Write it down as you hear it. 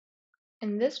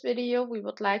In this video, we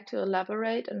would like to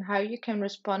elaborate on how you can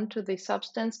respond to the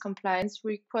Substance compliance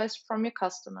request from your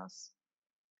customers.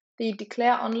 The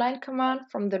declare online command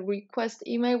from the request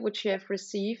email which you have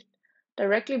received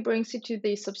directly brings you to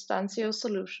the Substantio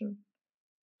solution.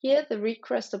 Here, the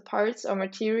requested parts or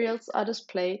materials are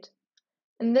displayed.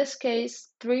 In this case,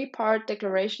 3 part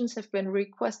declarations have been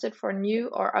requested for new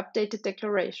or updated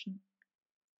declaration.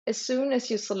 As soon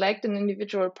as you select an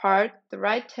individual part, the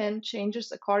right hand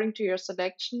changes according to your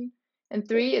selection, and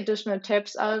 3 additional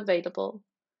tabs are available.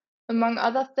 Among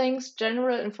other things,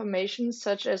 general information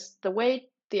such as the weight,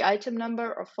 the item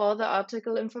number, or further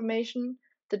article information,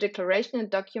 the declaration and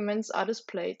documents are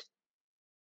displayed.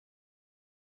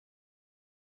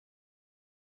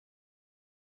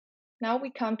 Now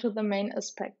we come to the main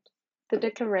aspect, the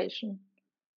declaration.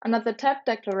 Under the tab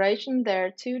Declaration, there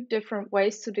are 2 different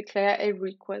ways to declare a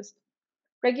request: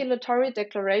 regulatory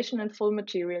declaration and full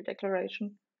material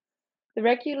declaration. The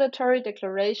regulatory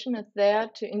declaration is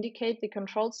there to indicate the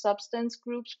controlled substance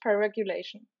groups per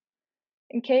regulation.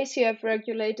 In case you have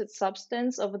regulated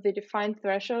substance over the defined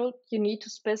threshold, you need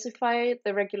to specify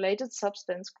the regulated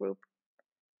substance group.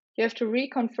 You have to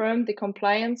reconfirm the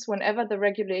compliance whenever the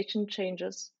regulation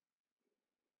changes.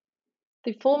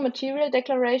 The full material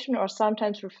declaration, or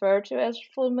sometimes referred to as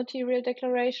full material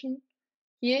declaration,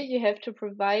 here you have to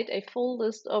provide a full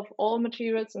list of all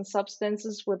materials and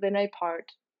substances within a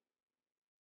part.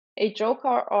 A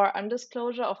joker or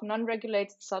undisclosure of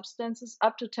non-regulated substances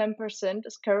up to 10%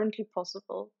 is currently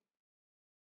possible.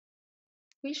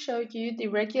 We showed you the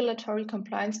regulatory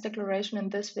compliance declaration in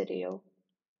this video.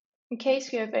 In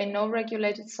case you have a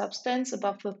no-regulated substance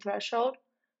above the threshold,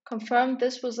 confirm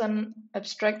this with an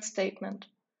abstract statement.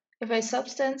 If a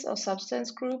substance or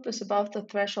substance group is above the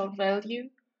threshold value,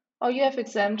 or you have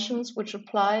exemptions which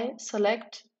apply,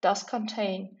 select Does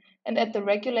Contain and add the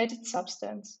regulated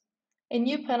substance. A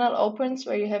new panel opens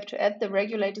where you have to add the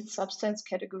regulated substance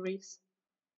categories.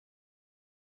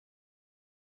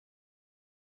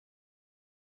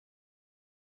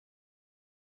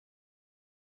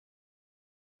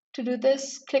 To do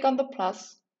this, click on the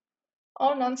plus.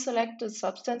 All non-selected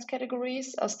substance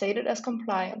categories are stated as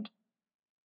compliant.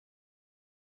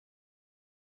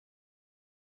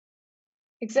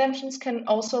 Exemptions can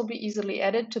also be easily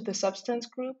added to the substance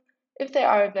group if they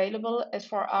are available as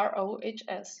for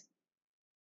ROHS.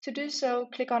 To do so,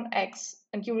 click on X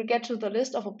and you will get to the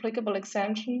list of applicable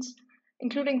exemptions,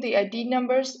 including the ID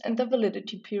numbers and the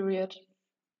validity period.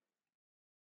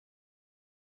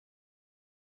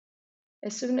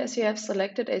 As soon as you have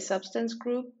selected a substance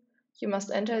group, you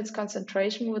must enter its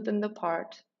concentration within the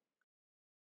part.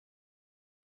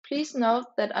 Please note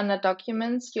that under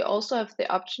Documents, you also have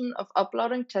the option of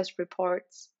uploading test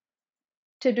reports.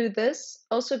 To do this,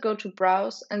 also go to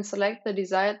Browse and select the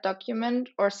desired document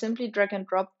or simply drag and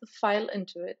drop the file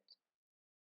into it.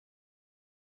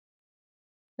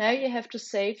 Now you have to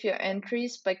save your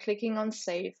entries by clicking on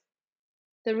Save.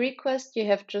 The request you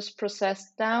have just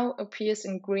processed now appears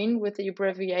in green with the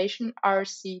abbreviation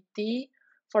RCD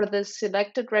for the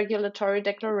selected regulatory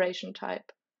declaration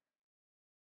type.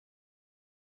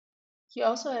 You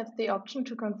also have the option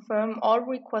to confirm all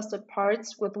requested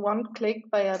parts with one click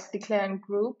via Declare in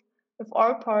Group if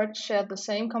all parts share the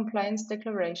same compliance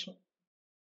declaration.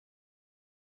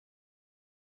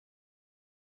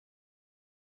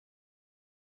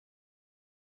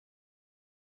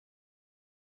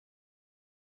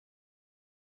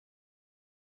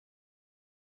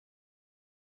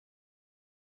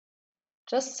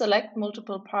 Just select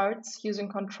multiple parts using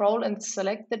Control and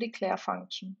select the Declare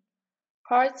function.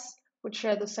 Parts which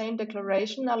share the same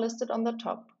declaration are listed on the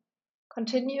top.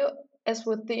 Continue as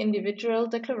with the individual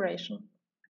declaration.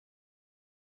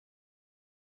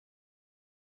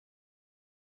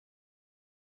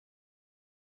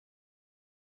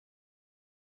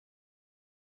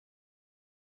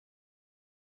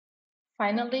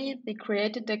 Finally, the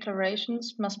created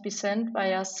declarations must be sent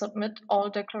via Submit All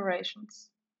Declarations.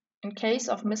 In case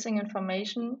of missing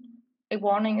information, a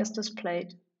warning is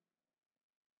displayed.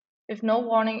 If no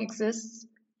warning exists,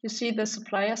 you see the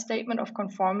supplier statement of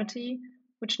conformity,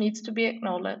 which needs to be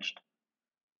acknowledged.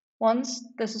 Once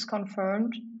this is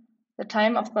confirmed, the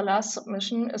time of the last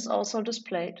submission is also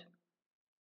displayed.